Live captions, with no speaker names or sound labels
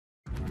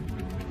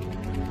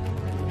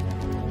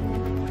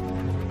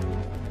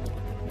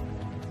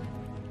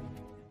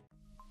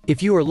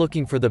If you are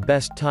looking for the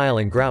best tile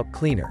and grout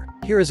cleaner,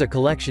 here is a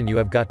collection you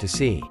have got to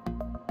see.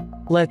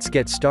 Let's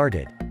get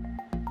started.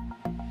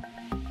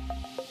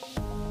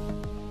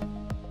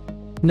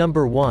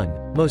 Number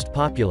 1, most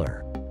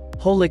popular.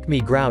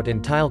 Holikme Grout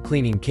and Tile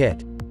Cleaning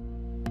Kit.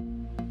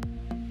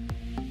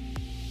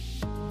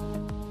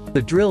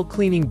 The Drill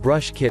Cleaning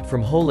Brush Kit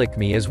from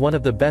Holikme is one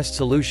of the best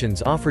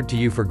solutions offered to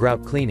you for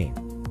grout cleaning.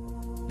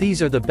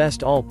 These are the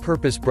best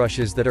all-purpose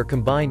brushes that are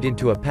combined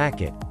into a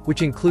packet,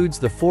 which includes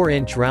the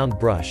 4-inch round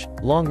brush,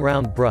 long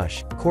round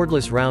brush,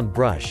 cordless round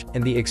brush,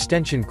 and the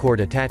extension cord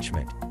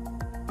attachment.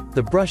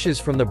 The brushes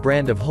from the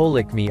brand of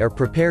Holikme are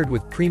prepared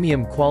with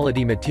premium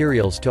quality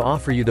materials to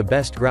offer you the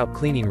best grout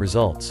cleaning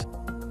results.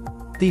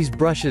 These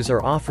brushes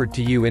are offered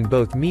to you in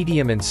both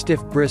medium and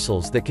stiff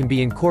bristles that can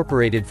be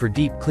incorporated for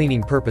deep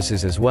cleaning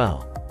purposes as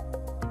well.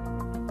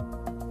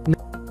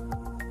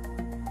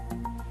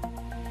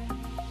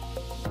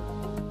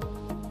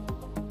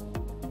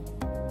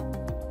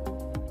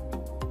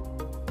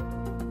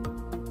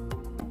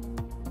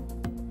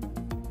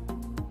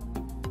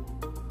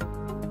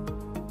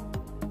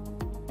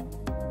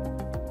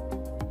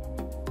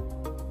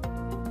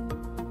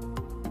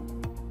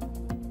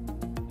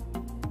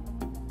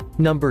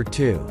 Number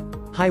 2.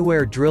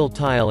 Hiware Drill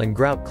Tile and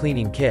Grout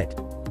Cleaning Kit.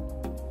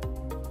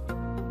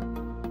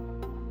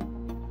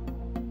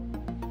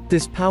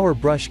 This power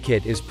brush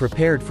kit is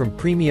prepared from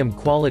premium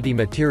quality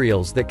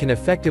materials that can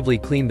effectively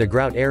clean the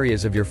grout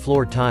areas of your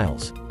floor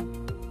tiles.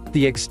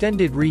 The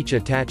extended reach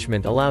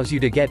attachment allows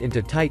you to get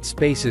into tight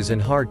spaces and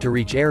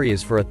hard-to-reach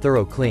areas for a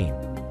thorough clean.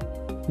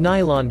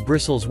 Nylon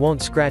bristles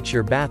won't scratch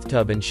your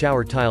bathtub and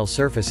shower tile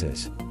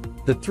surfaces.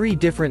 The 3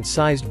 different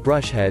sized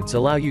brush heads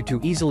allow you to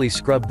easily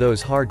scrub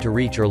those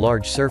hard-to-reach or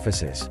large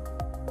surfaces.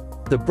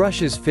 The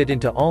brushes fit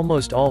into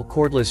almost all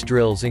cordless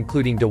drills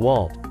including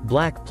DeWalt,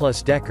 Black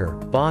Plus Decker,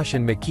 Bosch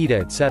and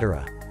Makita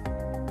etc.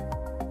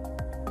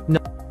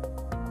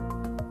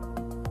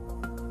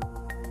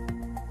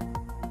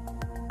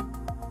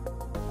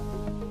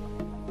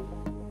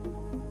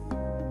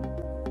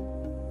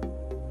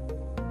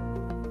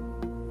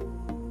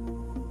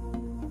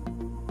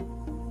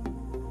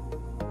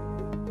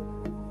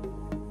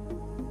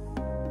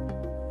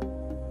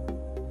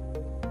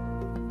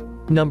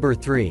 Number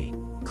 3.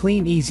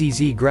 Clean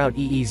EZZ Grout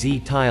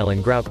EEZ Tile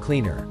and Grout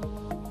Cleaner.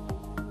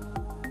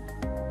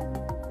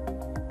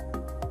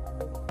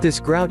 This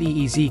Grout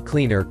EEZ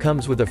cleaner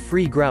comes with a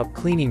free grout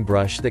cleaning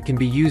brush that can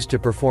be used to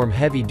perform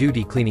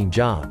heavy-duty cleaning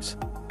jobs.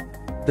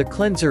 The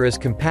cleanser is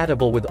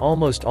compatible with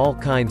almost all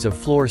kinds of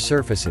floor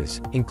surfaces,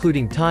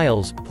 including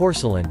tiles,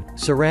 porcelain,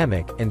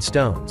 ceramic, and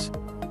stones.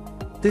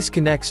 This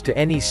connects to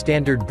any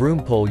standard broom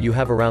pole you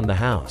have around the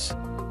house.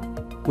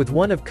 With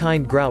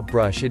one-of-kind grout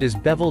brush, it is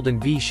beveled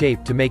and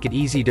V-shaped to make it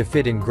easy to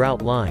fit in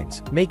grout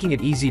lines, making it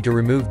easy to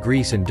remove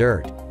grease and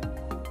dirt.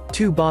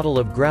 2 bottles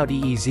of Grout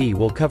EEZ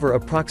will cover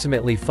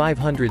approximately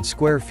 500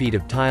 square feet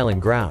of tile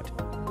and grout.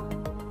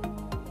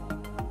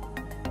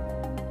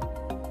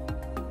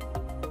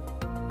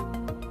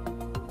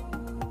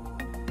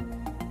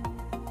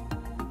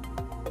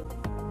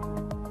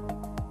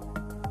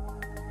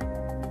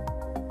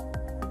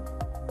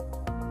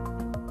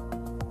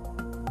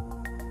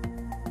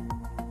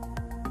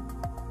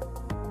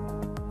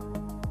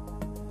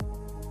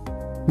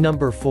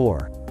 Number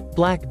 4.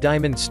 Black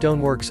Diamond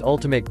Stoneworks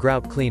Ultimate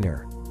Grout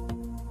Cleaner.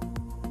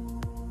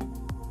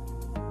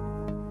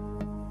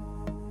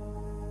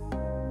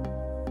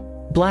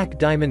 Black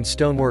Diamond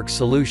Stoneworks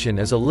solution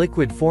is a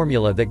liquid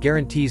formula that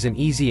guarantees an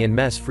easy and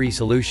mess-free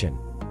solution.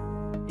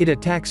 It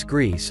attacks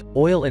grease,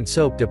 oil and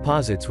soap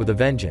deposits with a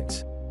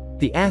vengeance.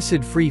 The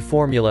acid-free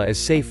formula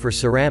is safe for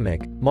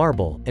ceramic,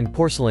 marble, and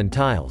porcelain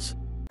tiles.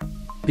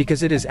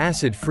 Because it is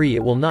acid-free,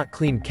 it will not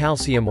clean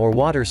calcium or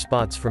water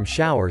spots from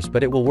showers,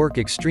 but it will work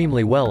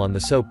extremely well on the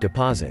soap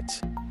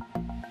deposits.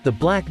 The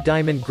Black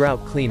Diamond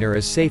Grout Cleaner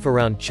is safe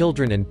around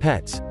children and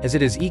pets, as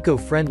it is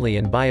eco-friendly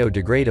and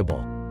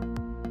biodegradable.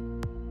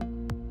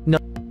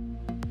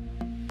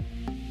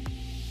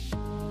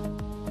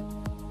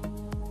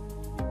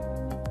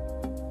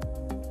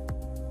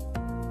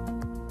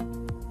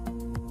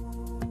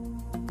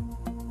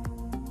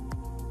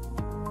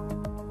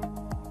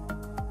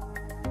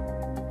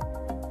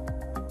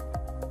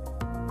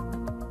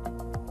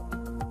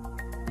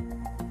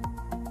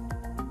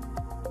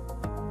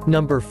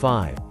 Number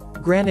 5.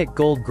 Granite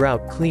Gold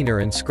Grout Cleaner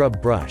and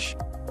Scrub Brush.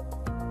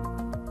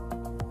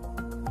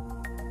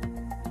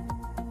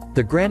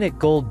 The Granite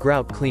Gold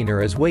Grout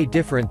Cleaner is way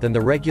different than the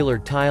regular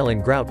tile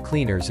and grout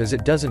cleaners, as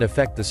it doesn't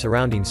affect the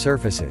surrounding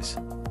surfaces.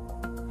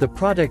 The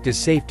product is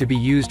safe to be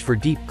used for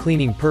deep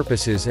cleaning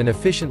purposes and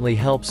efficiently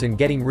helps in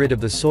getting rid of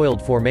the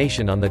soiled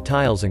formation on the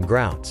tiles and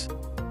grouts.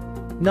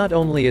 Not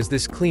only is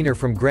this cleaner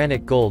from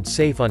Granite Gold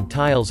safe on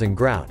tiles and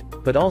grout,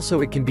 but also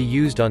it can be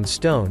used on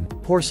stone,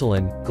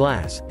 porcelain,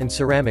 glass, and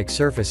ceramic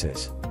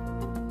surfaces.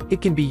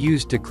 It can be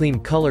used to clean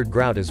colored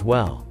grout as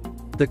well.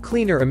 The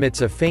cleaner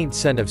emits a faint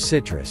scent of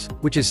citrus,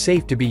 which is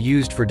safe to be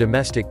used for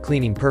domestic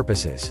cleaning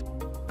purposes.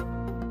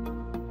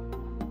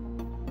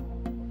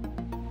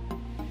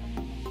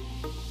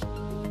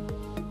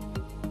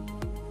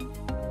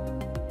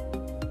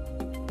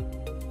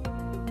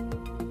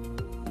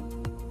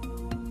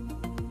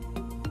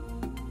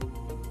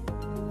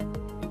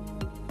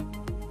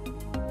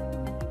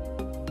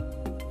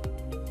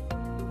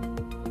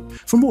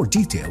 For more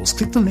details,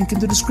 click the link in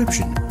the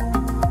description.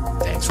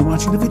 Thanks for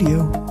watching the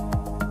video.